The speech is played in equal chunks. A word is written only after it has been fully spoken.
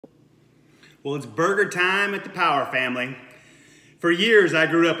Well, it's burger time at the Power family. For years, I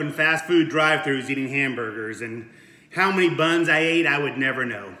grew up in fast food drive-thrus eating hamburgers, and how many buns I ate, I would never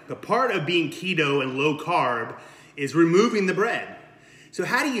know. The part of being keto and low carb is removing the bread. So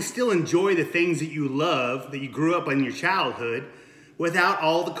how do you still enjoy the things that you love, that you grew up in your childhood, without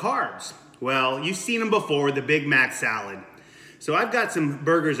all the carbs? Well, you've seen them before, the Big Mac Salad. So I've got some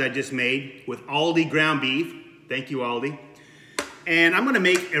burgers I just made with Aldi ground beef. Thank you, Aldi. And I'm gonna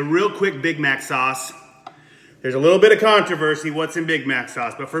make a real quick Big Mac sauce. There's a little bit of controversy what's in Big Mac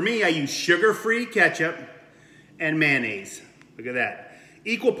sauce, but for me, I use sugar-free ketchup and mayonnaise. Look at that.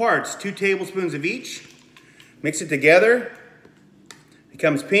 Equal parts, 2 tablespoons of each. Mix it together,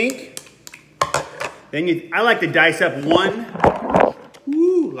 becomes pink. Then I like to dice up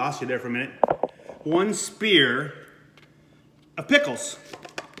lost you there for a minute. 1 spear of pickles.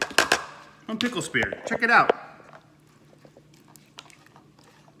 1 pickle spear, check it out.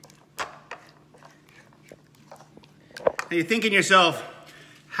 And you're thinking to yourself,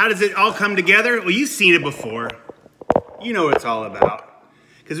 how does it all come together? Well, you've seen it before. You know what it's all about.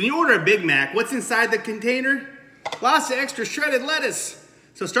 Because when you order a Big Mac, what's inside the container? Lots of extra shredded lettuce.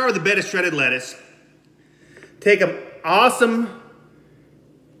 So start with a bit of shredded lettuce. Take an awesome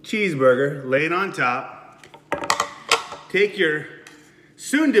cheeseburger, lay it on top. Take your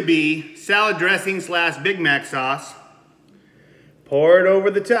soon-to-be salad dressing / Big Mac sauce. Pour it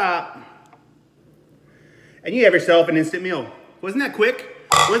over the top. And you have yourself an instant meal. Wasn't that quick?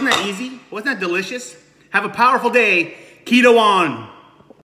 Wasn't that easy? Wasn't that delicious? Have a powerful day. Keto on.